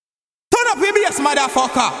up your bass,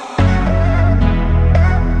 motherfucker.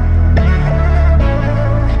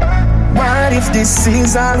 What if this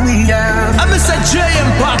is all we have? I'm Mr. J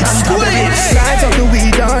Impact Squeeze. Light up the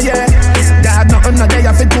weed, oh yeah. God, nothing no day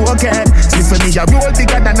I fit to okay. See for me a roll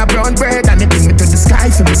bigger than a brown bread, and it bring me to the sky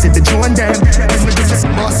for me see the drone them. Bring me to the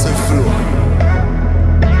massive flow.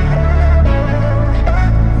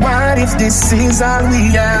 What if this is all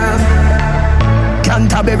we have?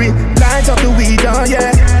 Canterbury, light up the weed, oh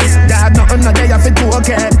yeah. God, nothing no day I fit to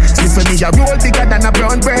okay. See for me a roll bigger than a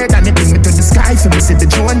brown bread, and it bring me to the sky for me see the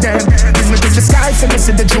drone them. Bring me to the sky for me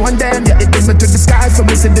see the drone them. Yeah, it bring me to the sky for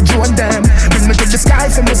me see the drone them. Bring me to the sky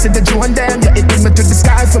for me see the drone them. Yeah, it bring me to the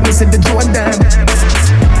sky for me see the drone them.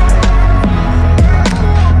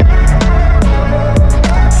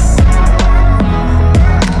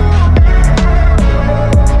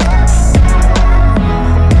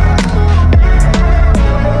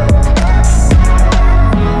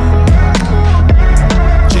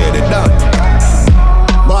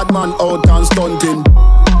 Man out and stunting,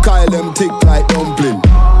 Kyle them tick like dumpling.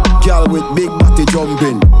 Girl with big body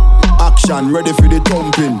jumping, action ready for the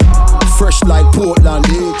thumping. Fresh like Portland,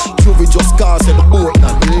 Juvie just cast at the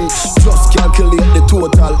Portland, just calculate the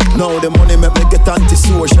total. Now the money make me get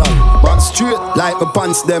antisocial. But straight like my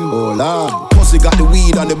pants them, oh lord. Pussy got the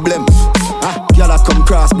weed and the blem. Girl I come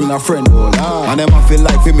cross bring a friend, oh lord. And them I feel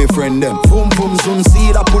like for me friend them. Boom boom soon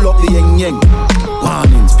see that pull up the yeng yeng.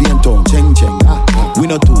 Warnings, paint on, cheng cheng. We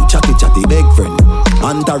not too chatty chatty big friend.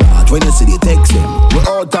 Entourage when you see the text them. We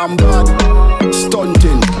out and bad,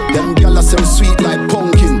 stunting. Them gyal are so sweet like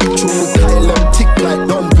pumpkin. True Kyle them tick like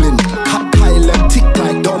dumpling. Kyle them tick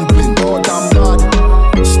like dumpling. Out and bad,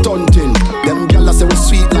 stunting. Them gyal are so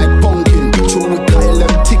sweet like pumpkin. True Kyle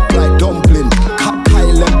them tick like dumpling.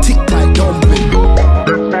 Kyle them tick like dumpling.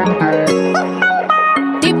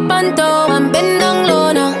 Dip and toe and bend down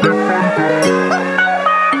low now.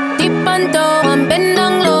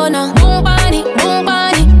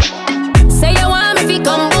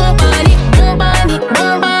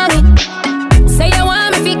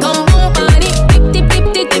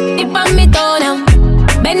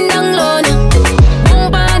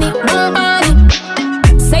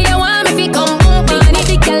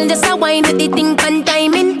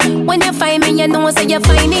 You know so you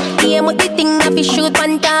find it. Aim with the thing, I fi shoot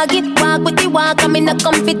one target. Walk with the walk, I'm in a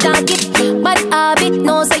comfy target. But have it,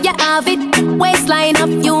 know so you have it. Waistline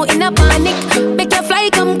of you in a panic. Make your fly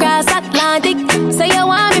come cross Atlantic. Say you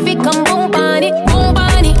want me fi come boom on it. Boom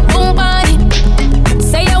on it, boom on it.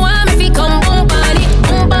 Say you want me fi come boom on it.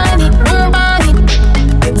 Boom on it, boom on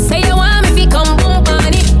it. Say you want me fi come boom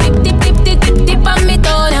on it. Dip, dip, dip, dip, dip, dip on me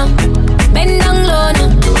toe now. Bend down low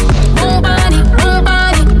now. Boom on it, boom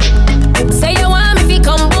on it. Say you want me fi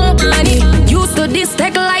come boom on it. Used to this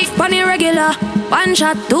take life on irregular. One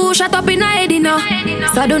shot, two shot up in a head, you know.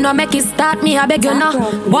 So do not make it start me, I beg you know.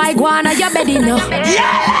 Why go on your bed, you know.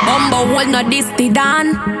 Bumbo hold not this the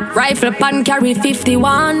dan. Rifle pan carry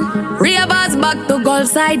 51. Ravers back to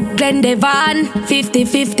Gulfside, Glendevan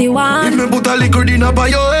 50-51. If me put a liquor dinner by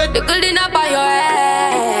your head, liquor dinner by your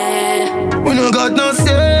head. We no got no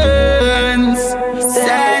sense.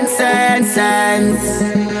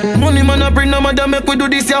 Sense. Money man a bring no matter make we do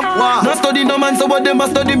this ya. Wow. No study no man so what them a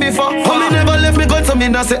study before. Wow. Me never left me gun so me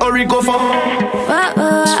not say hurry go for.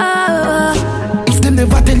 If them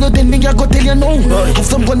never tell you then me a go tell you now. Have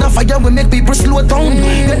some gun a fire we make people slow down.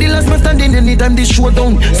 Yeah the last man standing anytime they show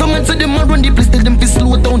down. Some men say them a run the place tell them to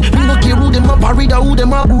slow down. Me no care who them a parade or who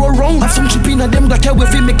them a grow wrong. Have some chip in a them that care we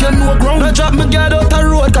fi make you know ground. I drop me guard out the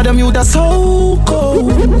road cause them you da so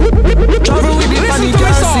cold. Travel with the funny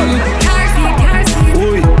car seat.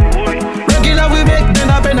 Regular we make them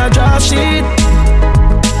up in a draft sheet.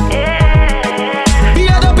 Be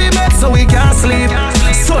a dopey bed so we can't sleep.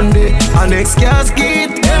 Sunday our next casket.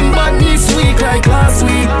 Ember this week like last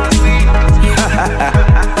week.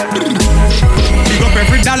 Big up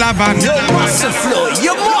every dollar van. Yo, what's the flow?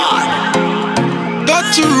 You more.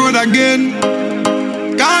 Touch the road again.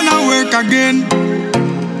 Gonna work again.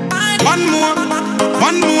 One more.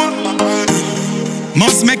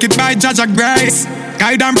 Must make it by Jaja Grace.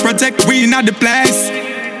 Guide and protect, we in the place.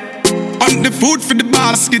 On the food for the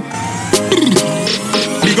basket.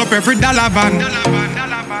 Big up every dollar van.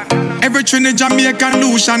 Every Trinidad, Jamaican,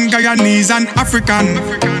 Lucian, Guyanese and African.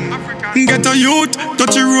 Get a youth,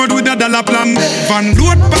 touch the road with a dollar plan. Van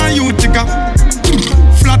load pan you ticker.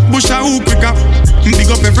 Flat bush a hoop picker. Big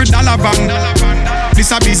up every dollar van.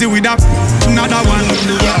 This a busy with a another one.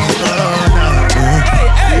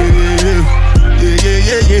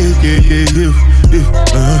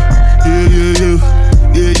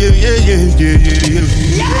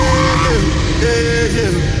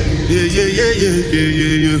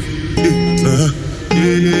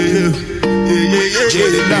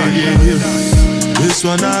 This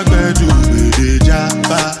one I got to be the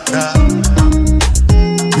jabba.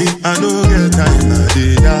 Me, I don't get time of the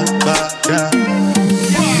jabba.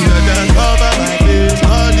 You can cover my face,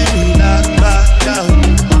 calling me jabba.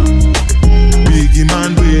 Biggie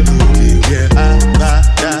man, we do the jabba.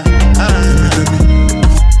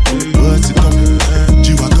 What's it coming?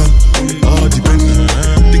 G-Wagon, all the Bentley,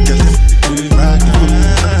 the girl, right now.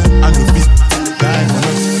 I know fit, right now.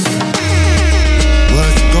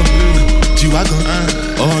 What's it coming? G-Wagon,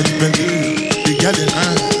 all the Bentley, the girl,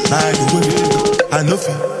 by the way. I know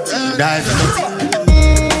fit, right now.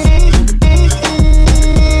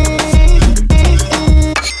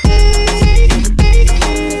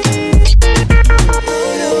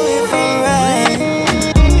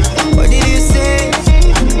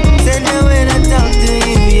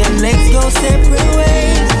 Separate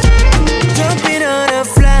ways, jumping on a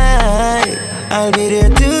flight. I'll be there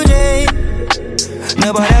today.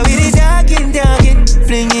 Nobody with it talking,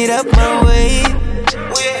 fling it up my way.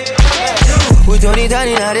 We turn it on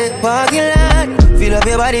in the parking lot. Feel up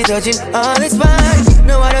your body touching all the spots.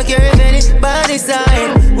 No, I don't care if anybody's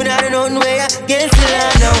side. We not know where I get to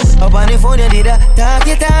land now. Up on the phone, you did a talk.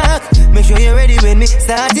 Make sure you're ready when me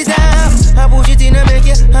start it off. I push it in and make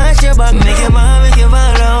you arch your back. Make your mom, make you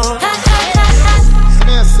follow.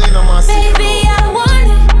 Baby, I want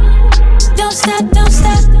it. Don't stop, don't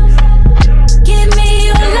stop. Give me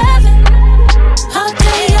your loving all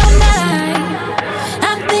day, all night.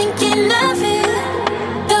 I'm thinking of it.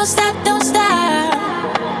 Don't stop, don't stop.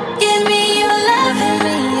 Give me your loving.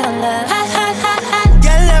 Hot, hot, hot, hot.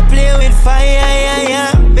 Girl, I play with fire, yeah,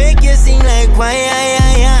 yeah. Make you sing like choir,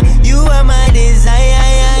 yeah, yeah. You are my desire,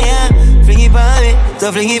 yeah, yeah. Fling it by me,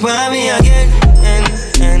 so fling it by me again.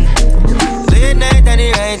 And late night at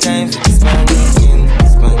the right time. Spanking.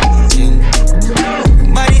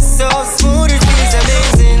 Body so smooth, it feels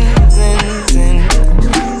amazing.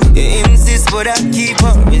 You insist, but I keep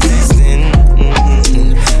on resisting.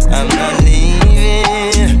 I'm not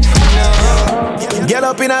leaving, no. Get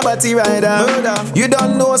up in a body rider. Murder. You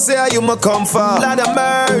don't know, say you ma come for. Lord of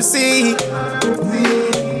mercy.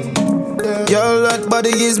 Your that body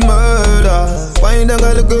is murder. Why you don't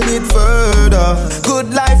gotta go it further?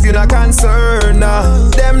 Good life, you not concerned.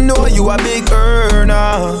 Them know you a big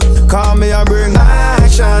earner. Call me and bring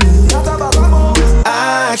action.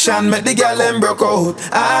 Action, make the girl them broke out.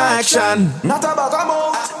 Action, not about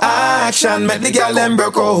action, make the girl them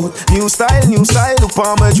broke out. New style, look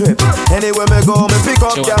on my drip. Anywhere me go, me pick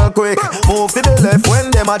up girl quick. Move to the left when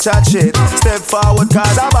them a chat shit. Step forward,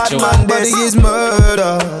 cause a bad man body is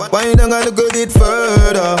murder. Why you don't gotta go it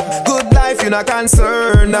further? Good life, you not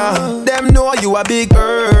concerned. Them know you a big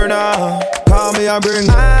earner. Call me and bring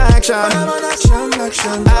action.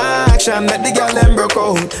 Action, make the girl them broke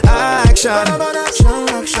out. Action,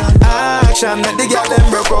 make the girl them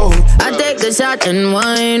broke out. I take a shot and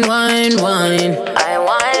wine. I wine.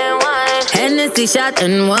 Hennessy shot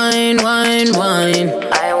and wine. I wine.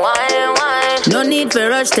 No need for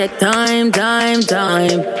rush, take time. Take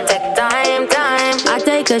time. I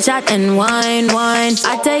take a shot and wine.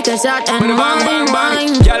 I take a shot and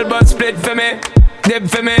wine. Girl, but split for me, dip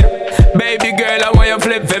for me. Baby girl, I want you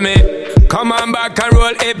flip for me. Come on back and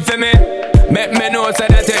roll it for me. Make me know so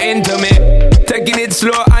that you're into me. Taking it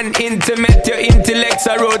slow and intimate. Your intellect's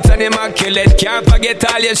a roots and immaculate. Can't forget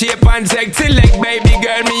all your shape and sexy leg. Baby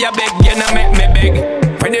girl, me a beg, you know make me beg.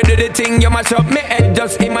 When you do the thing, you mash up me head.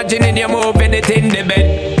 Just imagining you moving it in the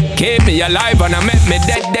bed. Keep me alive and I make me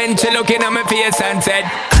dead. Then she looking at my face and said,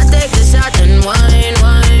 I take a shot and wine.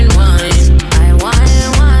 I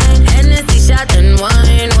wine. Hennessy shot and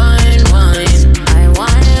wine. I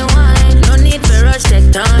wine. No need for rush,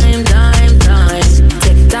 take time.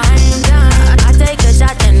 Take time. I take a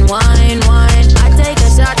shot and wine. I take a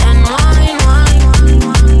shot and wine.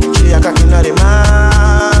 She a cocky in the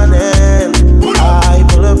morning. I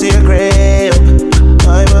pull up to your crib.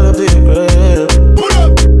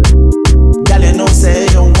 Girl, you know say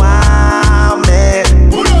you want me,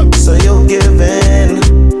 so you give in,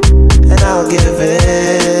 and I'll give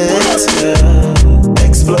it.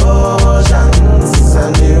 Explode.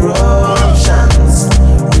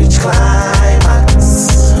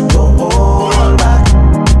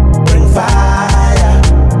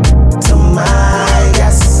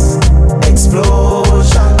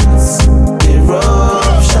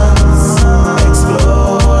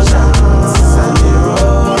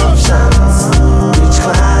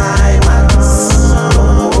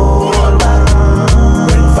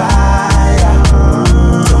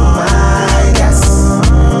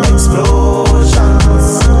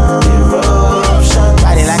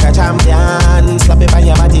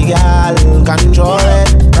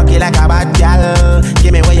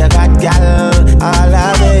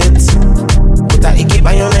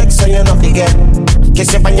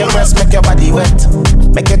 just make your body wet.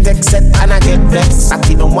 Make it take set and I get vexed. I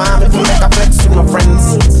don't want me to make a flex with my friends.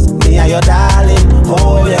 Me and your darling,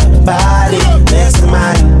 hold your body next to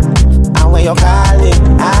mine. And when you're calling,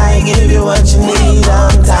 I give you what you need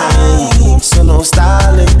on time. So no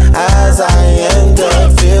stalling, as I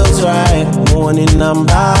enter, feels right. Morning I'm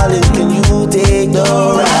balling, can you take the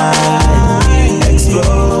ride?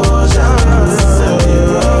 Explosions,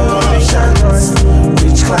 eruptions,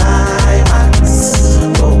 reach climax.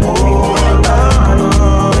 Go hold on,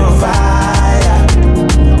 fire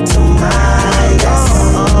to my gas.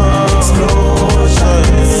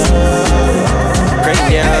 Explosions. Great,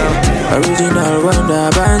 yeah. Original Wonder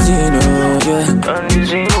Banzino, yeah.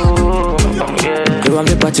 You want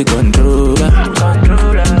me party controller.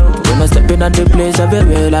 When I step in at the place, I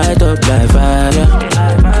very light up like fire.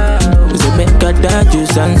 So make a that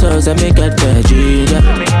juice and sauce, I make a that ginger.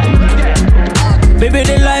 Baby,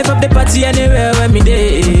 the life of the party anywhere when me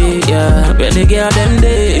day, yeah. When the girl them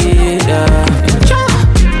day, yeah.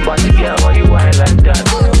 Party girl, why you whine like that?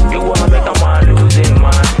 You wanna make a man lose his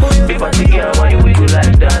mind. Big party girl, why you wiggle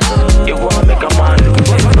like that? You wanna make a man lose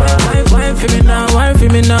his mind. Wine for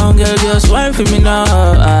me now, girl, just wine for me now.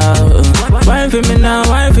 Wine for me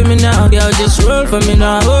now, girl, just roll for me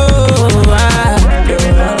now.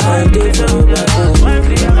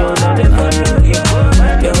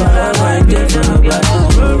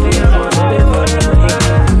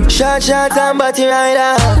 Shot and body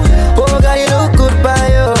rider. Oh God, you look good by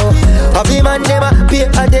you. Happy man never pay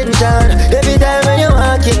attention. Every time when you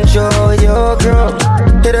walking, show your girl.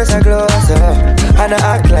 You just a gloss up, and I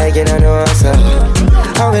act like you don't know so.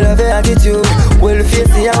 I will love your attitude, will face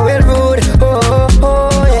and will rude.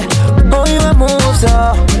 Oh yeah, oh you a move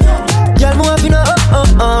so. Girl move you know,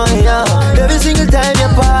 yeah. Every single time you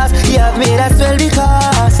pass, you have me that's well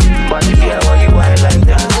because. But if you why you whine like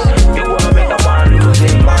that, you wanna make a man lose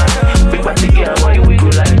his mind. Big body girl, why you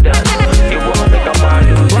wiggle like that? You wanna make a man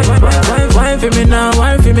lose his mind. Wine for me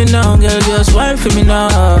now, girl, just wine for me now.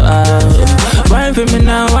 Wine for me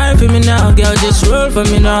now, girl, just roll for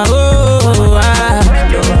me now.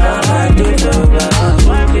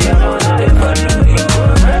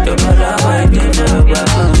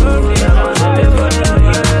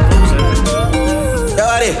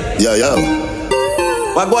 Yo.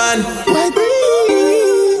 Wagwan.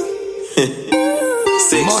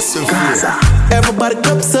 Six. Everybody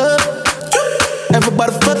cups up.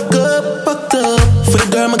 Everybody fucked up. For the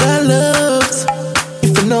girl my God loves.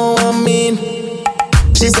 If you know what I mean.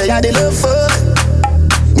 She say I the love fuck.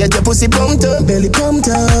 Get your pussy pumped up, belly pumped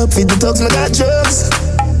up. Feed the dogs, my got drugs.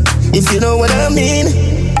 If you know what I mean.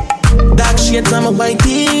 Dark shades on my white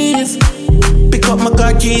tees. Pick up my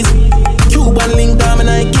car keys. Cuban link on my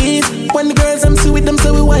Nikes. When the girls I'm sweet, them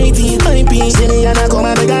so we whitey. My piece. See me and I come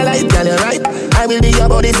and make a light, girl, you're right. I will be your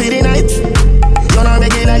body for the night. You're not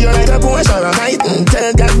regular, you're like a Porsche or a kite.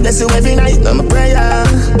 Tell God bless you every night, I'm a prayer.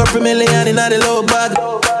 Couple million in the low bag.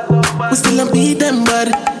 We still don't beat them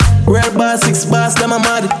bad. Red bar, 6 bars, them a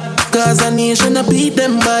mad. Cause a nation a beat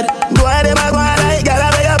them bad. Boy, them a go like, girl,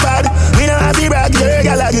 I beg your bad. We don't have to brag, girl,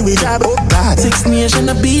 girl, I give it job. Oh God, 6 nation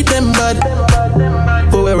a beat them bad.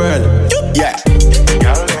 For we world, yeah.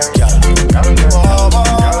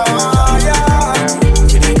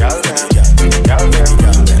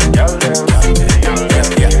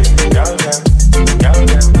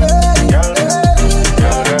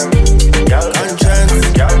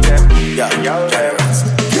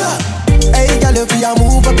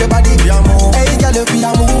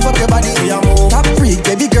 Top freak,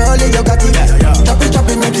 baby girl, you got it. Chop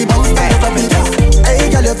it, make it bounce, stop it. Hey,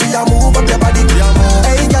 girl, if you move up your body.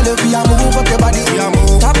 Hey, girl, if you move up your body.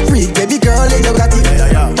 Top freak, baby girl, you got it.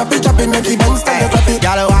 Chop it, make it bounce, stop it.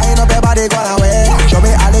 Girl, wind up your body, go away. Show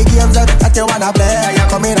me all the games that you wanna play. You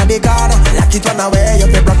come in on the corner, lock it one away. You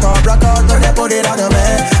feel broke out, when you put it on your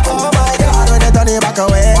man. Oh my God, when you turn it back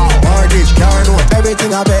away. Mortgage, car note,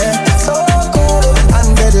 everything I pay. So cool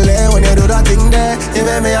and deadly when you do that thing there. You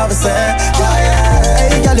make me have a say, yeah.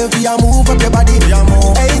 Hey, girl, if you move up your body.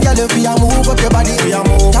 Hey, girl, if you move up your body.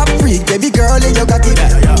 Top freak, baby girl, you got it.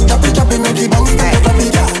 Chop it, make it bounce, stop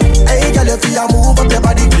it. Hey, girl, if you move up your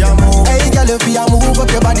body. Hey, girl, if you move up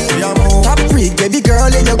your body. Top freak, baby girl,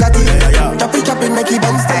 you got it. Chop it, make it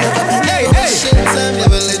bounce, stop it. Hey, I'll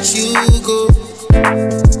never let you go.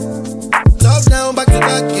 Love down, back to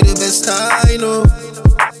back, you the best I know.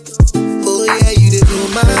 Oh yeah, you did blow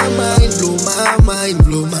my mind, blow my mind,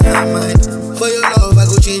 blow my mind. For your love, I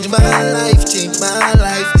go change my life, change my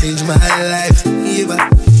life, change my life.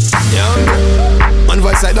 Yeah. On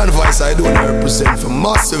voice I don't represent for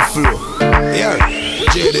massive flow. Yeah,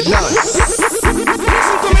 Jaded Dance. Listen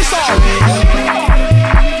to me, song.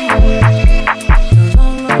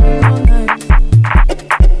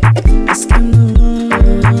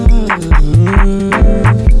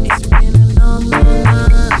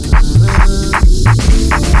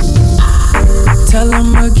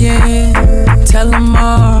 them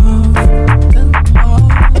off.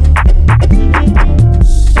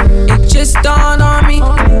 It just dawned on me,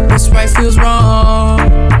 what's right feels wrong.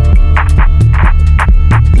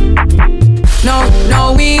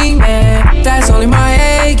 No wingman, that's only my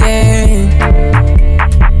A game.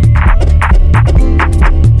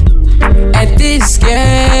 At this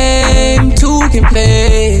game, two can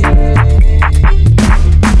play.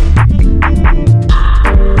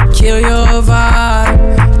 Kill your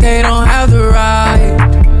vibe, they don't have the right.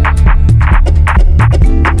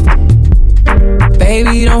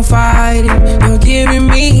 Baby, don't fight it, you're giving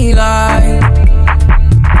me life.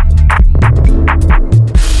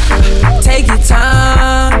 Take your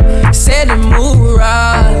time, set the mood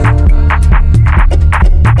right.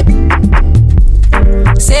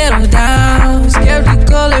 Settle down,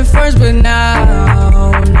 skeptical at first, but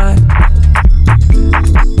now I'm not.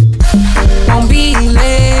 Won't be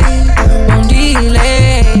late, won't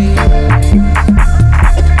delay.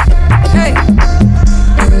 Hey,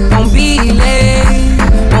 won't be late,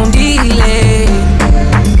 won't delay.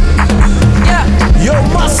 Yeah, yo,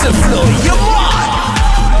 massive flow, yo, man.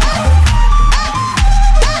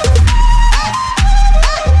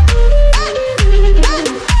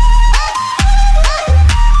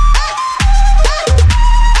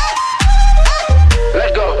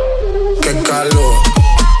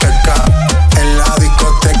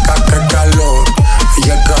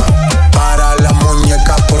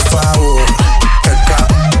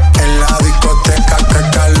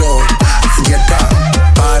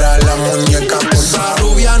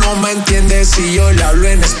 Si yo le hablo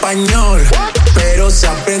en español, pero se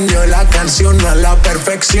aprendió la canción a la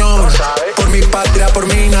perfección. Por mi patria, por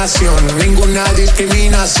mi nación, ninguna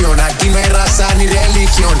discriminación. Aquí no hay raza ni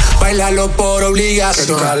religión, bailalo por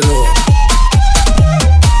obligación. Qué calor.